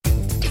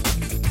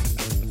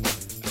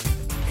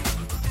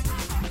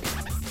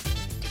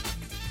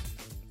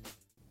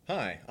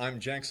Hi,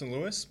 I'm Jackson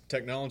Lewis,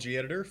 Technology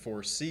Editor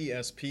for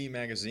CSP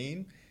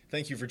Magazine.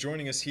 Thank you for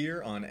joining us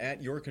here on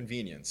At Your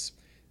Convenience.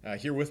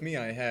 Here with me,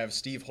 I have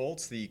Steve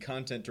Holtz, the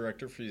Content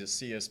Director for the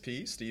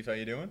CSP. Steve, how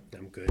you doing?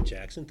 I'm good,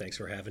 Jackson. Thanks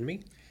for having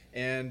me.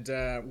 And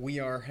we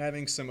are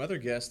having some other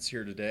guests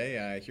here today.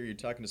 I hear you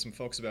talking to some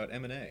folks about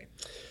M&A.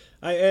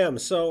 I am.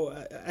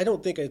 I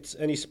don't think it's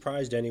any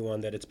surprise to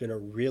anyone that it's been a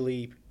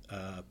really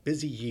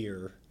busy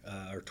year,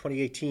 or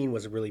 2018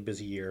 was a really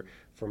busy year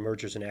for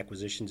mergers and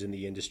acquisitions in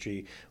the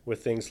industry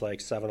with things like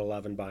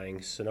 7-Eleven buying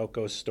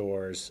Sunoco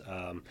stores,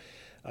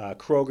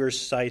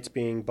 Kroger's sites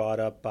being bought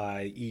up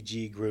by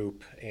EG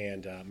Group,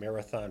 and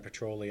Marathon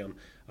Petroleum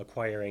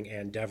acquiring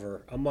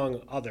Endeavor,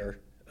 among other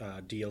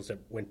deals that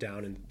went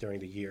down during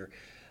the year.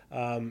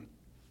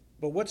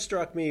 But what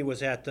struck me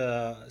was at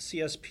the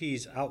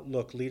CSP's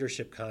Outlook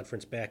Leadership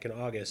Conference back in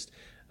August,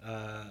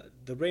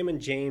 the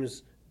Raymond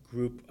James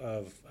group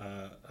of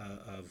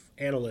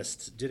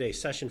analysts did a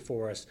session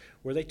for us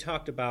where they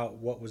talked about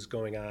what was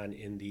going on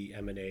in the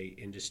M&A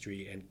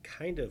industry and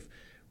kind of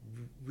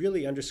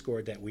really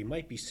underscored that we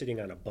might be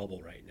sitting on a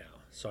bubble right now.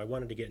 So I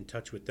wanted to get in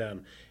touch with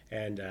them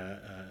and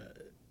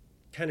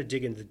kind of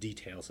dig into the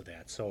details of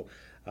that.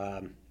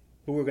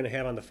 Who we're going to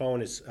have on the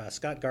phone is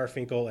Scott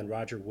Garfinkel and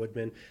Roger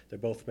Woodman. They're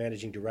both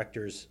managing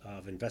directors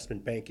of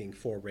investment banking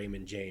for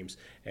Raymond James,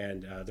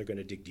 and they're going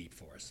to dig deep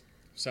for us.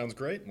 Sounds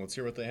great. Let's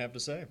hear what they have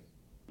to say.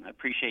 I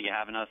appreciate you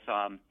having us.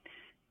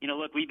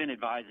 Look, we've been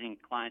advising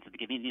clients of the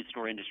convenience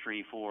store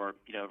industry for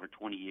over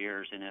 20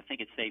 years, and I think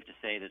it's safe to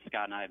say that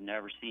Scott and I have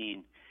never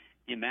seen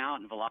the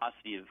amount and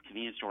velocity of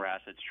convenience store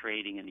assets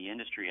trading in the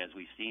industry as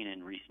we've seen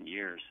in recent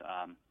years.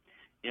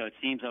 It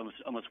seems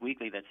almost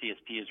weekly that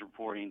CSP is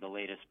reporting the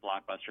latest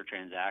blockbuster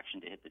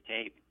transaction to hit the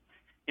tape.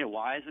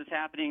 Why is this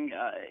happening?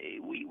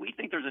 We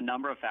think there's a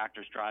number of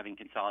factors driving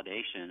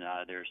consolidation.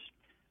 There's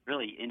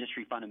really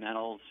industry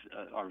fundamentals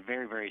are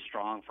very, very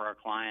strong for our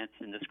clients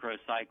in this growth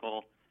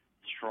cycle.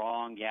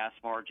 Strong gas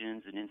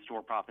margins and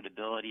in-store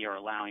profitability are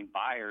allowing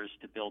buyers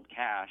to build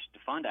cash to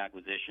fund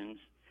acquisitions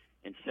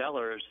and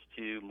sellers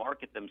to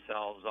market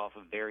themselves off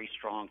of very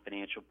strong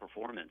financial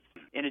performance.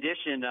 In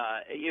addition,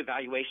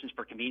 valuations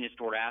for convenience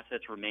store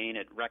assets remain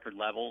at record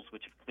levels,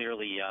 which have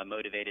clearly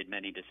motivated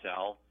many to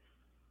sell.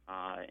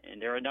 And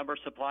there are a number of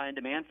supply and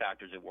demand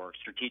factors at work.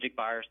 Strategic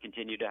buyers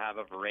continue to have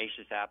a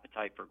voracious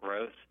appetite for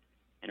growth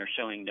and are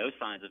showing no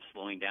signs of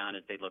slowing down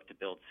as they look to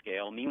build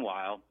scale.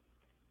 Meanwhile,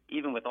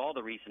 even with all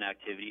the recent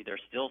activity, there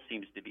still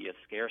seems to be a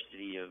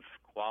scarcity of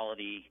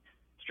quality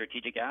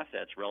strategic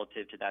assets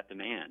relative to that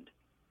demand.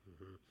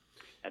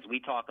 As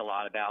we talk a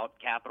lot about,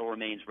 capital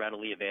remains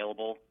readily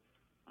available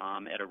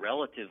at a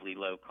relatively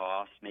low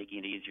cost, making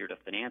it easier to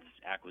finance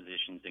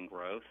acquisitions and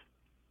growth.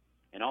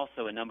 And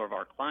also, a number of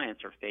our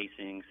clients are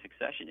facing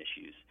succession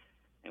issues.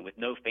 And with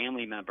no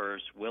family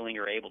members willing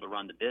or able to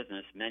run the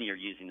business, many are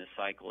using this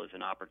cycle as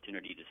an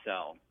opportunity to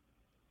sell.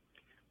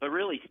 But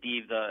really,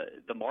 Steve,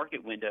 the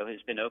market window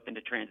has been open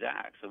to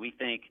transact. So we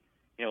think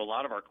a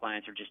lot of our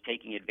clients are just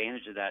taking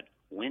advantage of that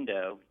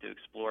window to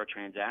explore a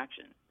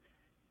transaction.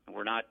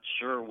 We're not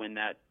sure when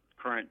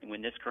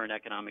this current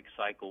economic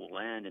cycle will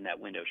end and that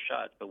window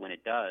shuts, but when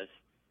it does,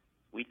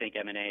 we think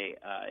M&A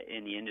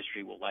in the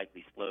industry will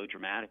likely slow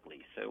dramatically.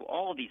 So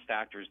all of these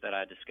factors that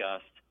I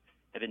discussed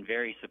have been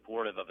very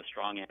supportive of a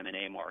strong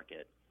M&A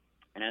market.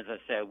 And as I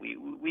said,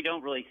 we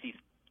don't really see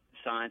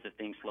signs of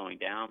things slowing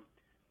down,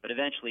 but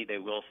eventually they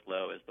will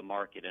slow as the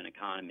market and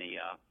economy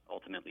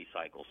ultimately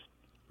cycles.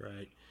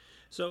 Right.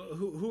 So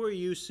who are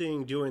you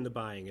seeing doing the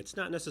buying? It's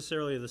not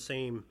necessarily the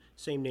same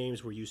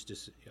names we're used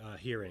to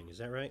hearing. Is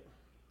that right?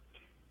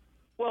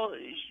 Well,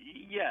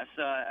 yes,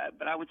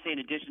 but I would say in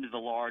addition to the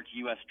large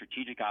U.S.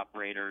 strategic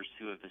operators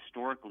who have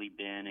historically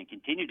been and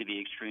continue to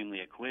be extremely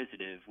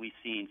acquisitive, we've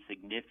seen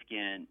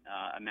significant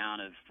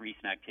amount of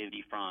recent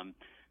activity from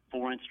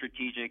foreign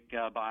strategic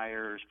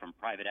buyers, from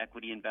private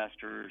equity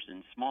investors,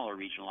 and smaller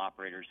regional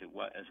operators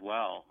as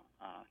well.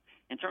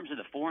 In terms of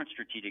the foreign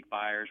strategic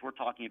buyers, we're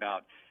talking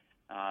about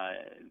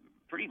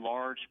pretty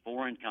large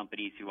foreign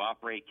companies who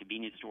operate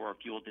convenience store or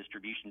fuel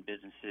distribution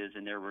businesses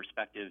in their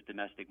respective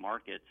domestic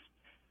markets,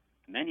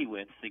 many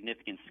with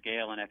significant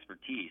scale and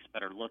expertise,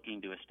 but are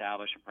looking to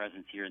establish a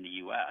presence here in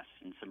the U.S.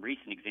 And some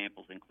recent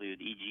examples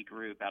include EG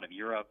Group out of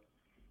Europe,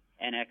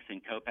 NX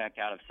and Copec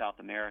out of South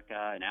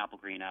America, and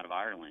Applegreen out of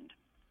Ireland.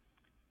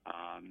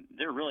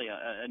 There are really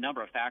a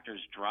number of factors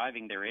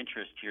driving their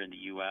interest here in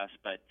the U.S.,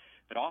 but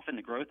often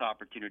the growth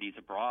opportunities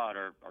abroad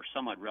are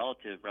somewhat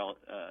limited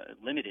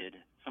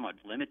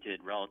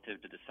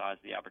relative to the size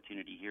of the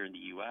opportunity here in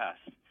the U.S.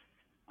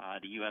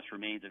 The U.S.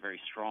 remains a very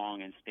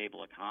strong and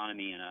stable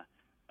economy and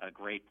a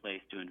great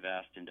place to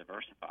invest and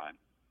diversify.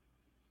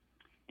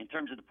 In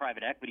terms of the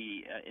private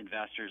equity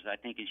investors, I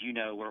think, as you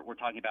know, we're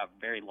talking about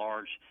very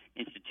large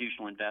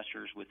institutional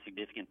investors with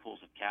significant pools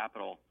of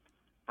capital.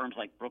 Firms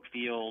like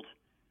Brookfield,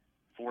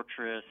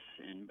 Fortress,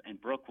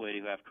 and Brookwood,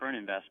 who have current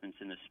investments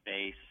in the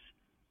space,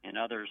 and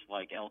others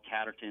like L.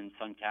 Catterton,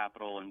 Sun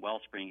Capital, and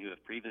Wellspring, who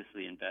have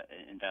previously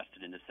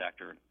invested in the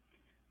sector.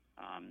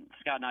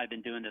 Scott and I have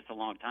been doing this a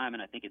long time,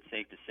 and I think it's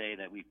safe to say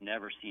that we've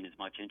never seen as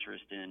much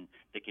interest in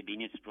the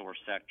convenience store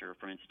sector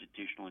for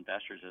institutional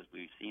investors as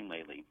we've seen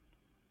lately.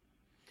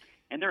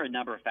 And there are a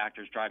number of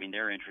factors driving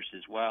their interest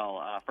as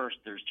well. First,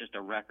 there's just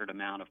a record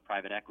amount of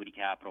private equity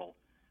capital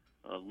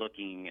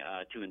looking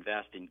to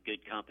invest in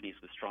good companies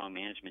with strong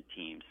management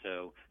teams.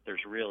 So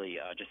there's really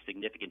just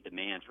significant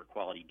demand for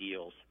quality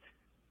deals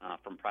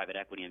from private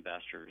equity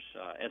investors.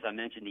 As I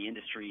mentioned, the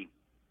industry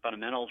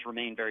fundamentals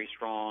remain very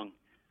strong.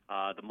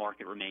 The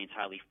market remains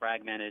highly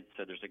fragmented,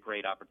 so there's a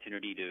great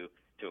opportunity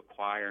to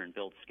acquire and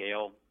build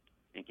scale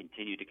and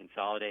continue to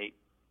consolidate.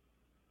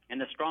 And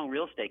the strong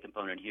real estate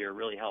component here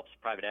really helps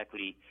private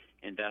equity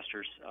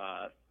investors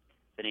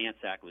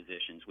finance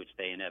acquisitions, which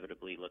they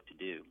inevitably look to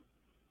do.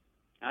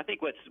 I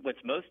think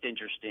what's most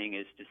interesting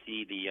is to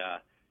see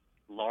the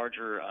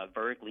larger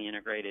vertically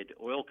integrated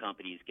oil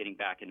companies getting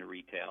back into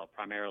retail,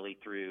 primarily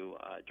through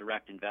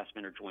direct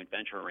investment or joint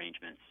venture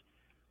arrangements.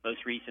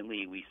 Most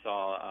recently, we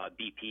saw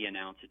BP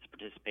announce its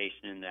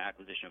participation in the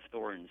acquisition of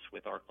Thorntons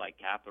with ArcLight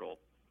Capital.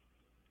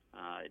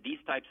 These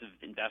types of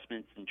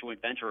investments and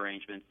joint venture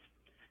arrangements,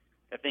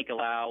 I think,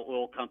 allow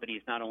oil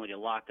companies not only to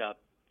lock up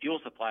fuel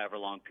supply over a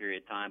long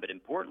period of time, but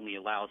importantly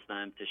allows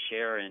them to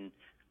share in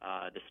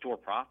the store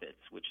profits,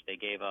 which they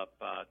gave up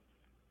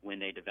when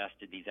they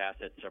divested these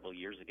assets several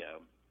years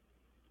ago.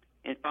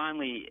 And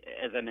finally,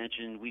 as I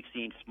mentioned, we've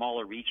seen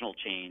smaller regional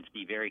chains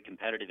be very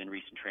competitive in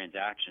recent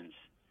transactions.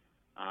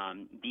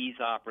 These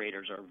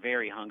operators are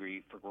very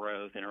hungry for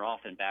growth and are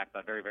often backed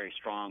by very, very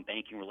strong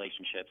banking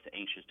relationships,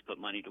 anxious to put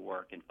money to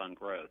work and fund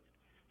growth.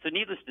 So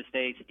needless to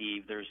say,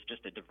 Steve, there's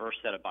just a diverse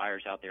set of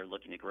buyers out there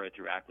looking to grow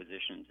through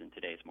acquisitions in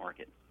today's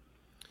market.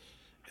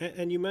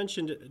 And you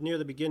mentioned near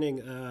the beginning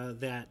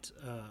that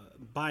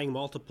buying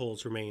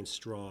multiples remain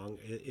strong.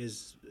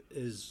 Is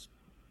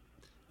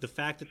the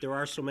fact that there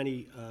are so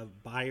many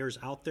buyers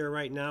out there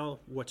right now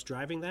what's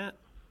driving that?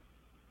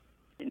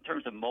 In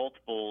terms of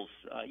multiples,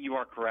 you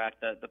are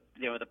correct.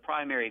 The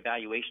primary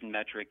valuation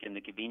metric in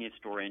the convenience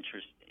store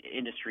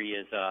industry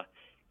is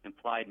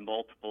implied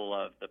multiple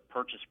of the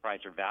purchase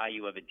price or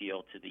value of a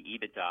deal to the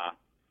EBITDA.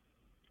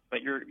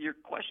 But your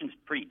question's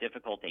pretty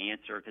difficult to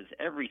answer because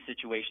every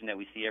situation that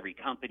we see, every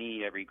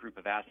company, every group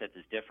of assets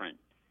is different.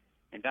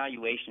 And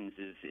valuations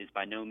is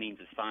by no means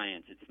a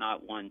science. It's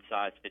not one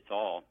size fits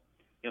all.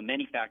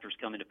 Many factors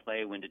come into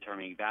play when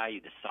determining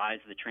value: the size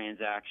of the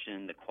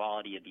transaction, the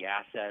quality of the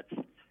assets,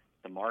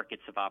 the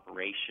markets of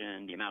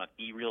operation, the amount of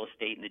fee real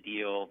estate in the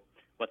deal,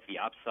 what's the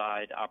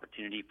upside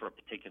opportunity for a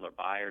particular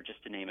buyer,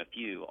 just to name a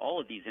few. All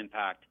of these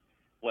impact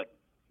what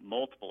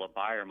multiple a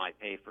buyer might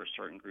pay for a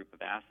certain group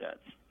of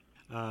assets.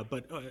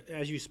 But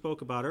as you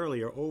spoke about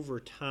earlier, over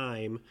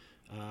time,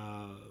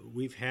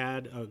 we've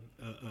had a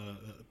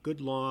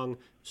good long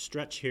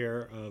stretch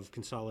here of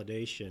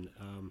consolidation.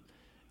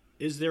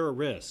 Is there a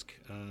risk?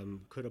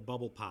 Could a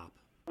bubble pop?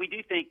 We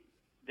do think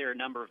there are a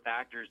number of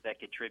factors that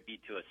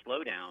contribute to a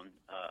slowdown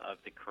of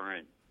the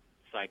current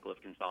cycle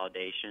of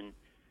consolidation.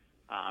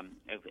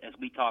 As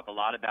we talk a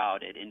lot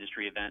about at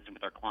industry events and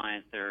with our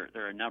clients, there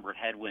are a number of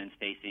headwinds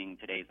facing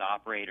today's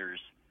operators.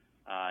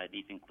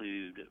 These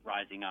include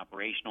rising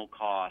operational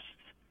costs,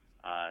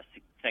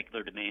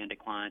 secular demand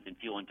declines in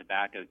fuel and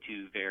tobacco,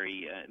 two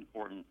very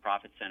important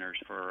profit centers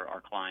for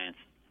our clients,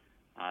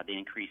 the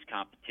increased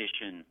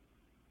competition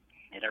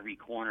at every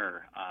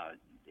corner,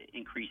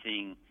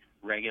 increasing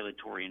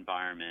regulatory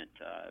environment,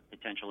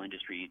 potential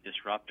industry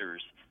disruptors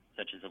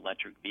such as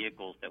electric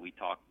vehicles that we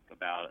talk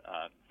about.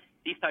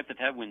 These types of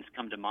headwinds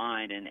come to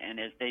mind, and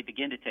as they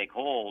begin to take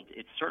hold,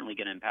 it's certainly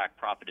going to impact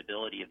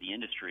profitability of the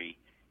industry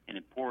and,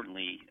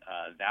 importantly,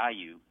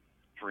 value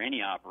for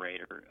any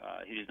operator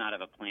who does not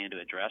have a plan to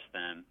address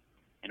them.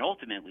 And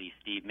ultimately,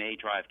 Steve, may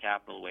drive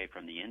capital away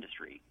from the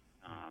industry.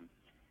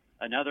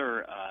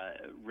 Another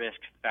risk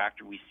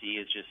factor we see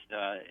is just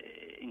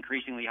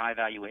increasingly high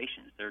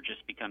valuations. They're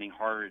just becoming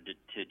harder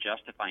to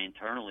justify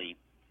internally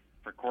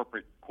for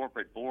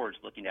corporate boards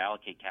looking to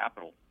allocate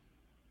capital.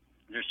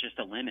 There's just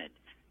a limit.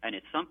 And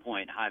at some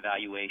point, high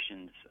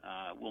valuations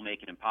will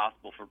make it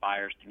impossible for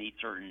buyers to meet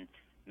certain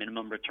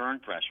minimum return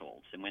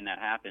thresholds. And when that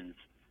happens,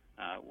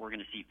 we're going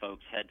to see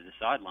folks head to the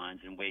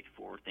sidelines and wait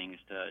for things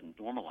to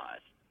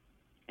normalize.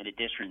 In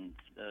addition,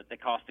 the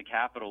cost of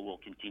capital will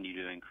continue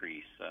to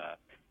increase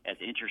as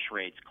interest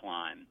rates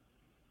climb,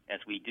 as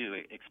we do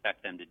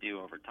expect them to do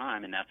over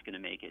time, and that's going to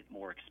make it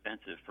more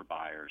expensive for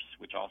buyers,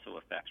 which also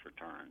affects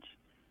returns.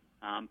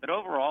 But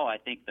overall, I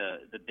think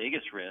the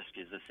biggest risk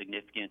is a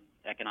significant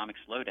economic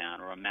slowdown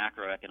or a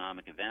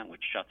macroeconomic event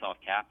which shuts off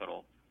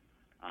capital,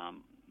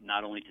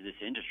 not only to this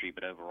industry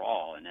but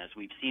overall. And as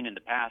we've seen in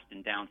the past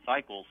in down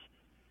cycles,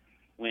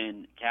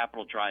 when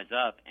capital dries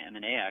up,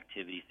 M&A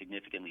activity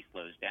significantly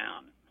slows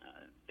down.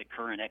 The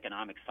current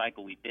economic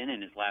cycle we've been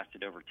in has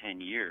lasted over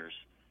 10 years,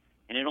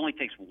 and it only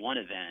takes one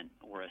event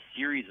or a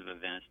series of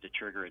events to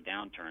trigger a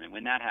downturn. And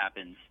when that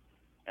happens,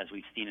 as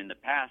we've seen in the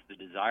past, the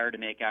desire to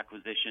make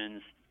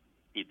acquisitions,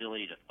 the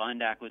ability to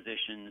fund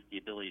acquisitions, the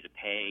ability to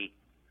pay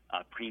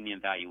premium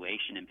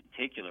valuation in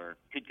particular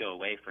could go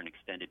away for an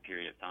extended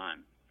period of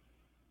time.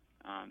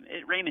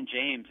 At Raymond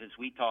James, as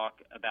we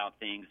talk about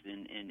things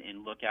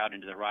and look out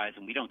into the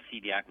horizon, we don't see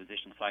the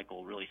acquisition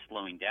cycle really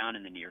slowing down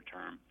in the near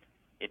term.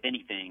 If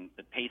anything,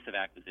 the pace of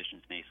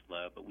acquisitions may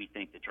slow, but we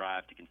think the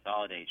drive to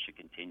consolidate should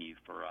continue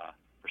for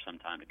some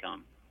time to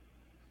come.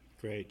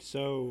 Great.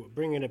 So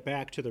bringing it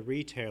back to the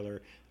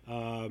retailer,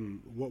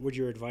 what would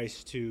your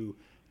advice to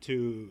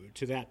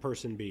that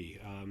person be?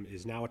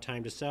 Is now a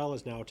time to sell?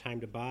 Is now a time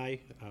to buy?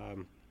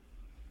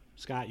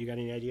 Scott, you got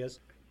any ideas?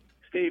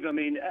 Steve, I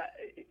mean,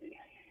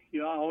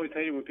 I always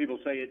hate it when people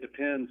say it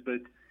depends,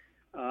 but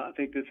I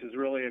think this is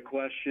really a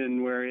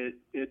question where it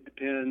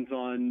depends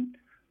on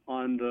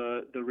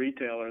the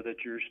retailer that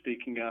you're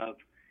speaking of.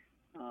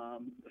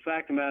 The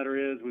fact of the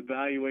matter is, with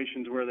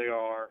valuations where they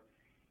are,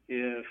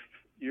 if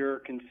you're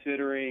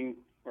considering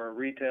or a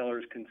retailer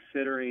is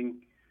considering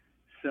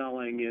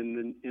selling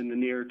in the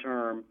near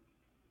term,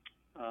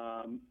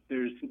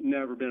 there's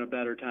never been a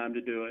better time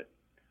to do it.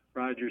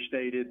 Roger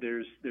stated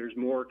there's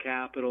more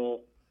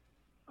capital,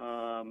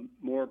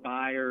 more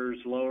buyers,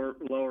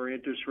 lower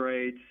interest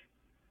rates,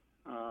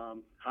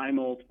 high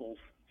multiples.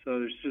 So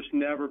there's just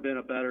never been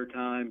a better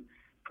time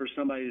for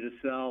somebody to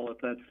sell if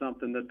that's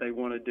something that they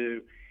want to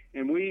do.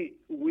 And we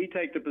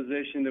take the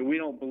position that we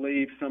don't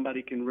believe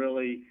somebody can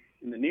really,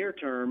 in the near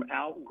term,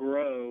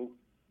 outgrow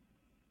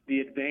the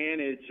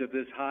advantage of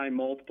this high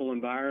multiple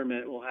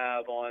environment will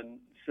have on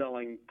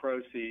seller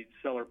proceeds.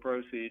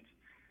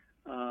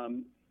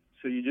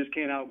 So you just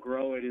can't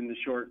outgrow it in the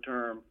short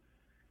term.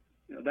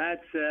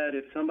 That said,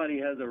 if somebody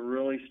has a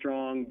really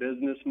strong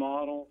business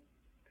model,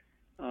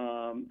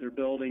 they're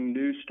building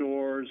new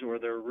stores or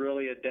they're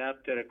really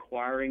adept at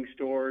acquiring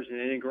stores and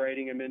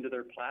integrating them into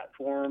their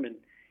platform and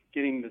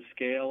getting the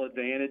scale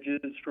advantages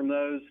from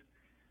those,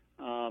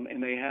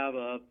 and they have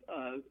a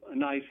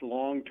nice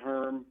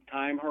long-term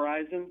time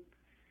horizon,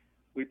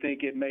 we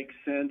think it makes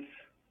sense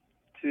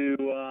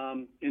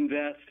to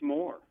invest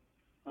more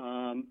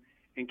and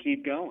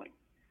keep going.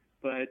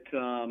 But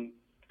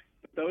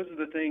those are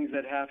the things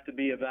that have to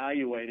be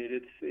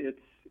evaluated.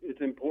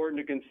 It's important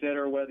to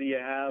consider whether you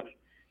have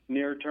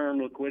near-term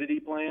liquidity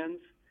plans.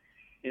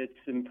 It's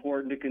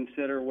important to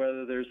consider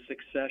whether there's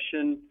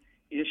succession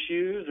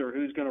issues or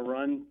who's going to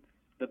run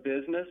the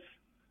business.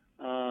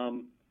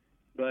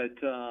 But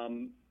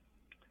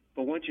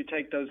once you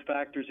take those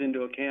factors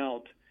into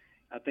account,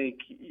 I think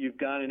you've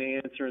got an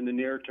answer in the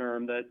near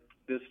term that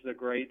this is a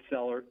great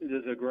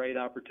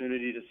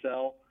opportunity to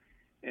sell.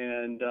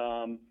 And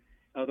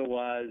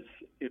otherwise,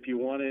 if you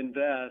want to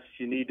invest,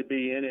 you need to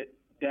be in it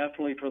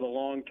definitely for the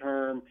long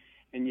term,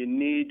 and you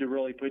need to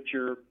really put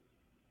your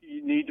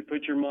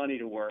money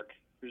to work.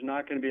 There's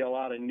not going to be a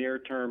lot of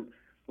near-term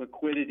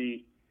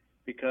liquidity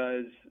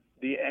because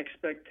the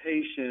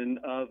expectation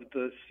of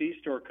the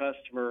C-store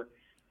customer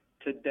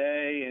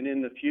today and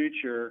in the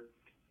future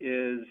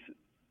is,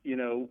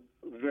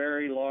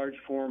 very large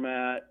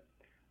format,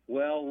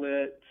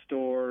 well-lit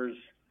stores,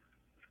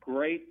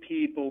 great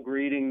people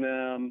greeting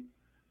them,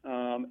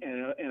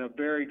 and a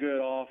very good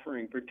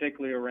offering,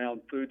 particularly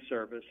around food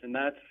service. And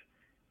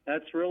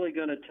that's really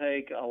going to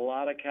take a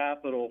lot of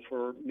capital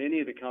for many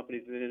of the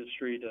companies in the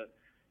industry to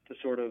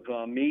sort of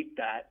meet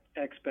that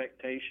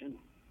expectation.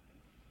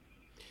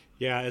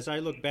 Yeah, as I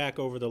look back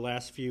over the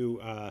last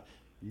few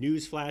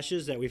news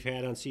flashes that we've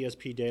had on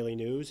CSP Daily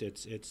News,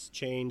 it's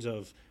chains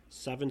of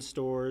 7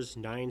 stores,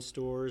 9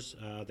 stores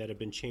that have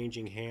been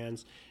changing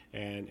hands,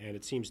 and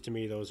it seems to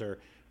me those are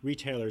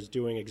retailers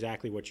doing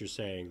exactly what you're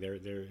saying.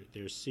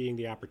 They're seeing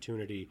the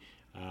opportunity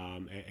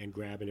and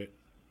grabbing it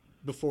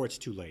before it's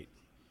too late.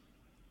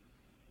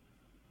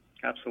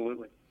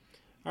 Absolutely.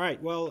 All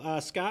right.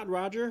 Well, Scott,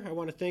 Roger, I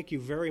want to thank you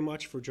very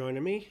much for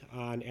joining me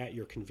on At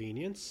Your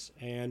Convenience,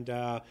 and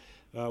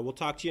we'll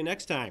talk to you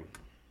next time.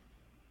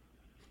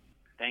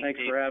 Thanks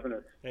for having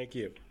us. Thank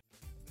you.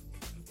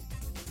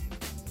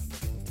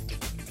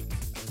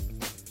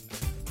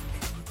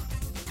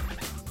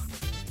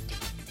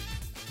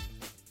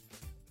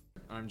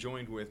 I'm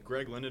joined with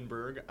Greg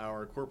Lindenberg,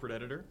 our corporate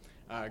editor.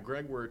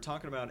 Greg, we're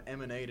talking about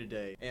M&A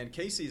today, and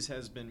Casey's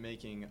has been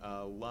making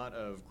a lot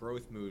of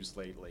growth moves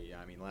lately.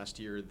 I mean, last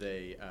year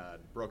they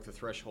broke the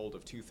threshold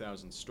of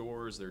 2,000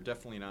 stores. They're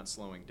definitely not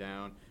slowing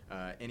down.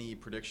 Any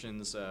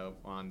predictions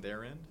on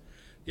their end?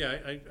 Yeah,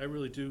 I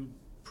really do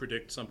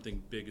predict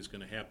something big is going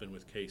to happen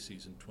with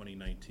Casey's in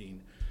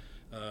 2019.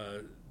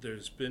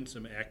 There's been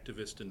some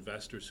activist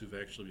investors who've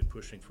actually been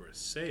pushing for a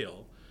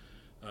sale.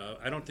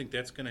 I don't think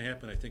that's going to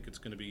happen. I think it's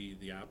going to be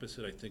the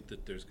opposite. I think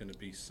that there's going to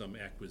be some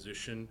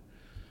acquisition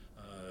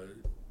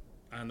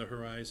on the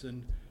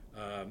horizon.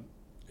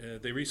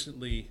 They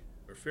recently,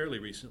 or fairly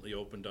recently,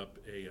 opened up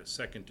a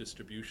second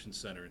distribution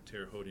center in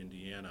Terre Haute,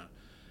 Indiana.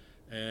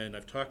 And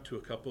I've talked to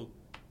a couple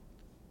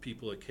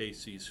people at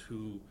Casey's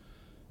who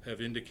have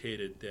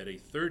indicated that a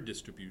third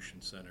distribution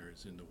center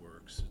is in the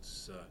works.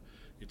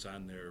 It's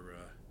on their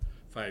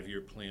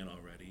 5-year plan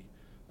already.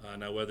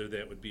 Now, whether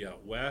that would be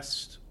out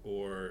west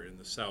or in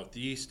the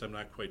southeast, I'm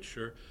not quite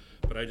sure.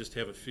 But I just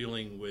have a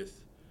feeling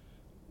with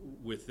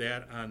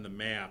that on the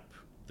map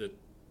that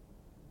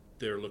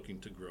they're looking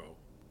to grow.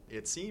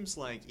 it seems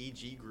like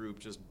EG Group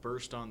just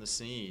burst on the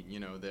scene.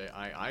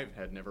 I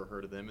had never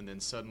heard of them, and then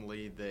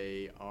suddenly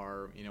they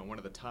are, one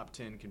of the top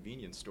 10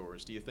 convenience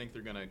stores. Do you think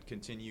they're going to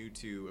continue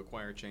to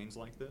acquire chains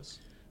like this?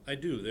 I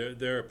do.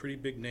 They're a pretty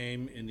big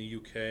name in the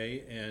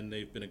UK, and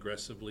they've been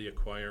aggressively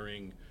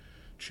acquiring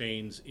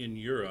chains in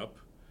Europe.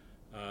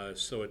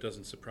 So it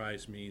doesn't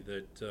surprise me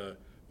that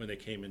when they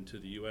came into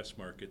the U.S.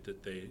 market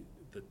that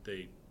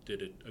they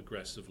did it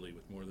aggressively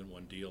with more than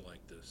one deal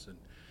like this.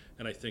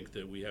 And I think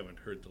that we haven't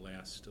heard the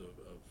last of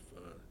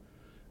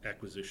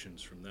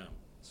acquisitions from them.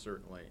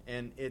 Certainly.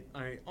 And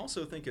I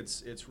also think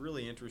it's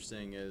really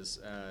interesting as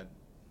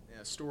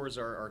stores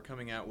are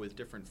coming out with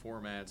different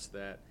formats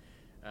that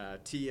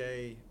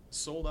TA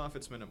sold off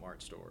its Minute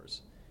Mart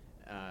stores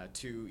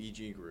to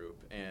EG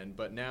Group,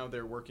 but now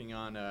they're working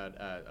on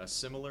a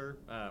similar.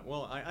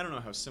 I don't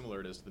know how similar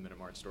it is to the Minute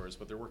Mart stores,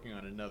 but they're working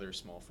on another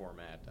small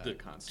format the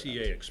concept.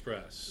 TA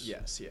Express.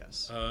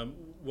 Yes.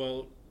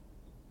 Well,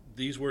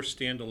 these were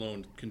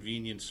standalone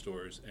convenience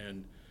stores,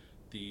 and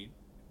the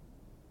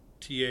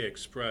TA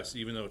Express,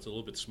 even though it's a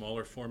little bit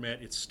smaller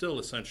format, it's still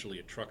essentially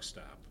a truck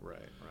stop.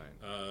 Right.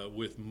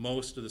 With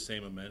most of the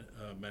same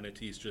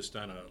amenities, just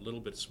on a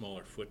little bit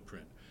smaller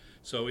footprint.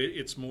 So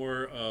it's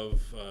more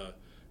of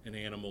an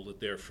animal that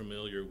they're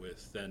familiar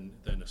with than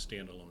a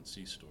standalone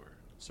C-store.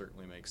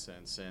 Certainly makes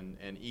sense. And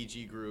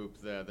EG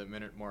Group, the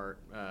Minute Mart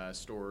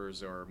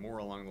stores are more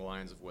along the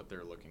lines of what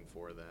they're looking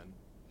for then.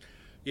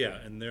 Yeah,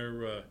 and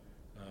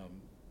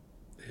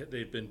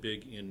they've been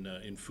big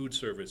in food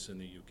service in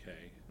the UK.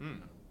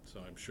 So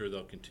I'm sure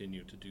they'll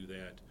continue to do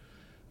that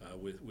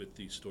with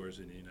these stores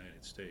in the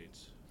United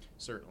States.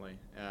 Certainly.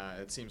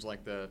 It seems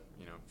like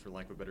for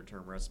lack of a better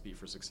term, recipe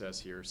for success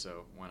here,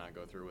 so why not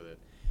go through with it?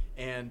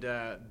 And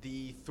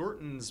the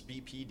Thornton's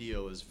BP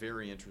deal is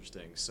very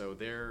interesting. So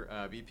their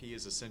BP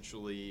is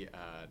essentially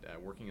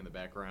working in the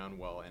background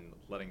and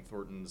letting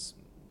Thornton's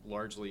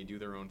largely do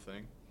their own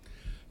thing.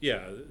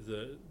 Yeah,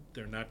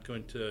 they're not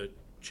going to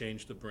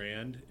change the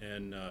brand,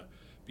 and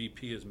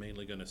BP is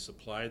mainly going to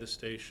supply the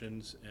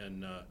stations,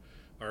 and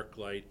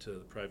ArcLight,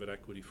 the private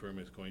equity firm,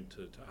 is going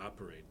to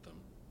operate them.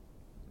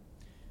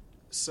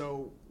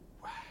 So,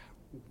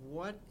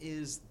 what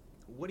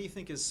do you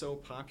think is so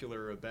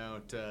popular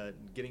about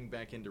getting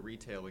back into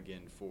retail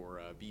again for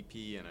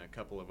BP and a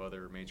couple of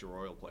other major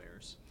oil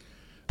players?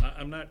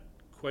 I'm not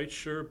quite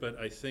sure, but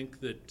I think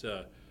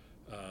that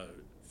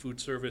food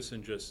service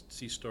and just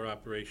C-store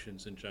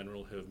operations in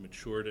general have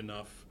matured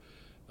enough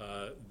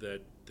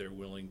that they're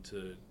willing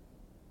to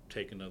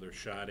take another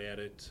shot at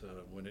it.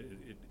 When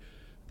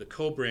the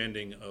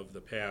co-branding of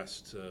the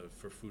past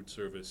for food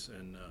service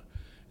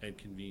and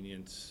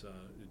convenience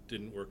it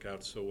didn't work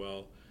out so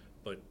well,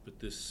 but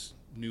this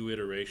new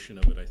iteration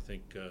of it, I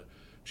think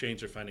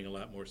chains are finding a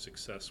lot more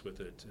success with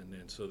it,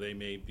 and so they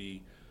may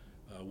be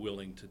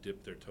willing to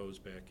dip their toes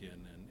back in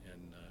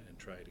and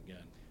try it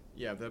again.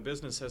 Yeah, the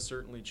business has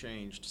certainly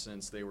changed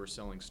since they were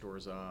selling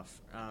stores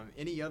off.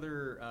 Any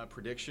other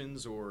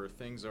predictions or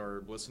things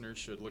our listeners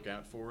should look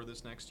out for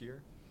this next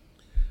year?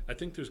 I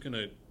think there's going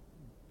to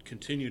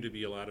continue to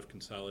be a lot of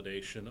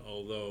consolidation,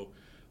 although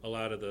a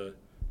lot of the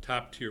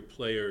top-tier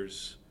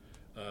players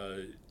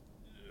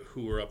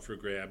who are up for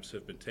grabs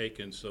have been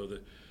taken, so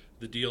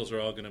the deals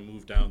are all going to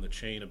move down the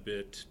chain a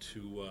bit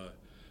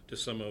to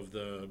some of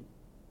the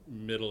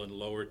middle and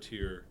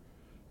lower-tier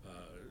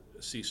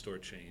C-store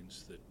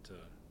chains that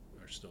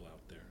are still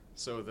out there.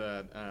 So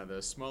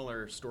the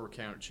smaller store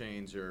count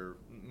chains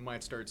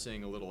might start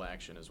seeing a little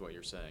action, is what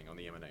you're saying, on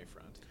the M&A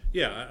front.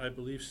 Yeah, I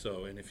believe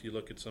so. And if you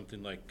look at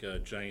something like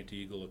Giant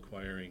Eagle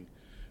acquiring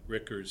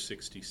Ricker's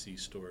 60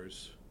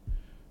 C-stores,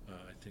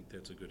 I think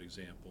that's a good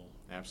example.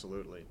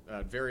 Absolutely.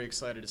 Very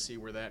excited to see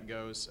where that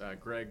goes.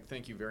 Greg,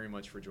 thank you very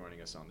much for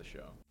joining us on the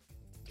show.